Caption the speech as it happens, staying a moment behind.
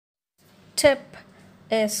Tip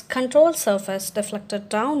is control surface deflected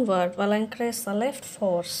downward will increase the lift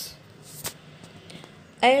force.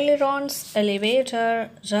 Ailerons,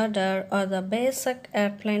 elevator, rudder are the basic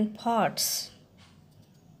airplane parts.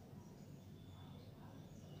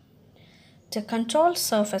 The control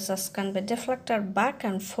surfaces can be deflected back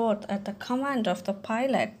and forth at the command of the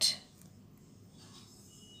pilot.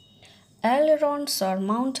 Ailerons are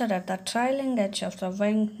mounted at the trailing edge of the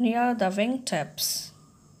wing near the wingtips.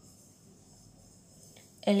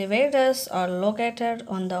 Elevators are located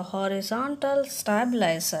on the horizontal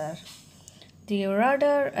stabilizer. The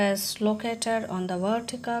rudder is located on the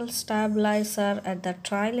vertical stabilizer at the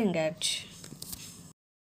trailing edge.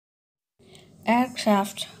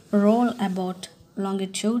 Aircraft roll about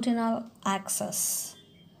longitudinal axis.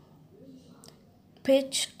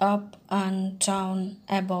 Pitch up and down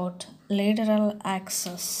about lateral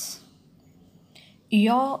axis.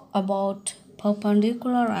 Yaw about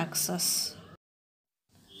perpendicular axis.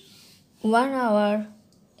 Whenever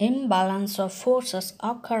imbalance of forces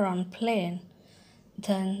occur on plane,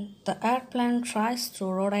 then the airplane tries to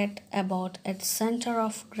rotate about its center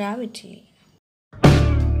of gravity.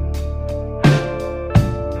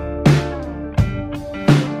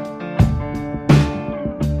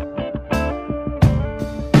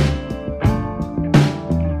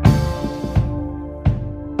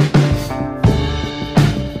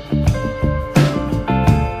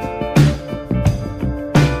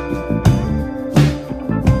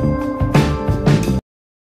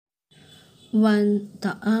 When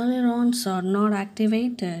the ailerons are not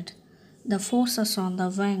activated, the forces on the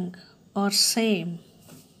wing are same.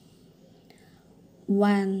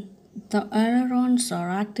 When the ailerons are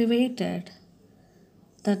activated,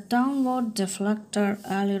 the downward deflector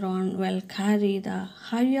aileron will carry the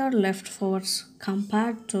higher lift force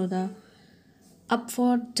compared to the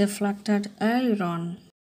upward deflected aileron.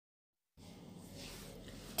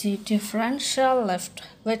 The differential lift,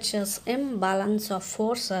 which is imbalance of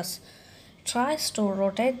forces, tries to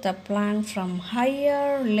rotate the plane from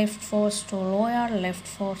higher lift force to lower lift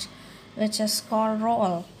force, which is called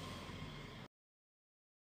roll.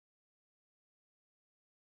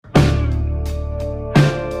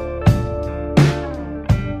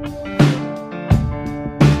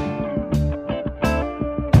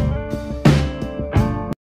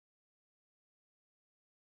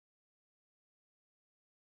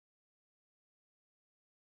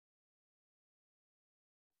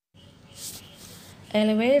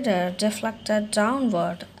 Elevator deflected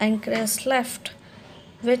downward increase lift,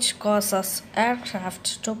 which causes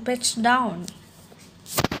aircraft to pitch down.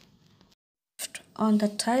 Lift on the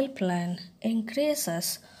tailplane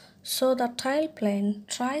increases, so the tailplane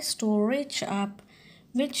tries to reach up,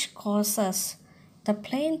 which causes the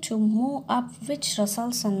plane to move up, which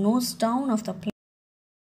results in nose down of the plane.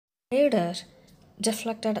 Elevator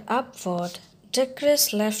deflected upward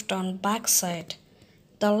decrease lift on backside.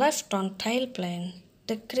 The lift on tailplane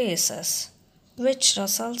decreases, which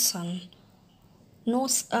results in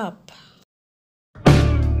nose up.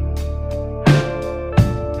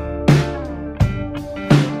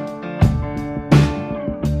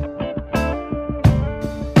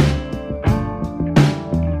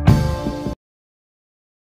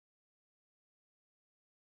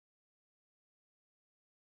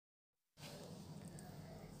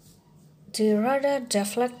 The rudder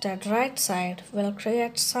deflected right side will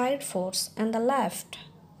create side force in the left.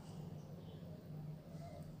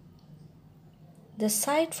 The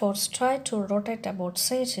side force tries to rotate about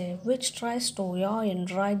CG, which tries to yaw in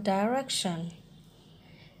right direction.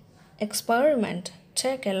 Experiment.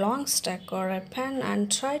 Take a long stick or a pen and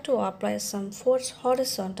try to apply some force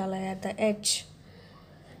horizontally at the edge.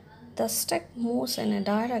 The stick moves in a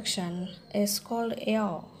direction is called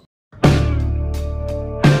yaw.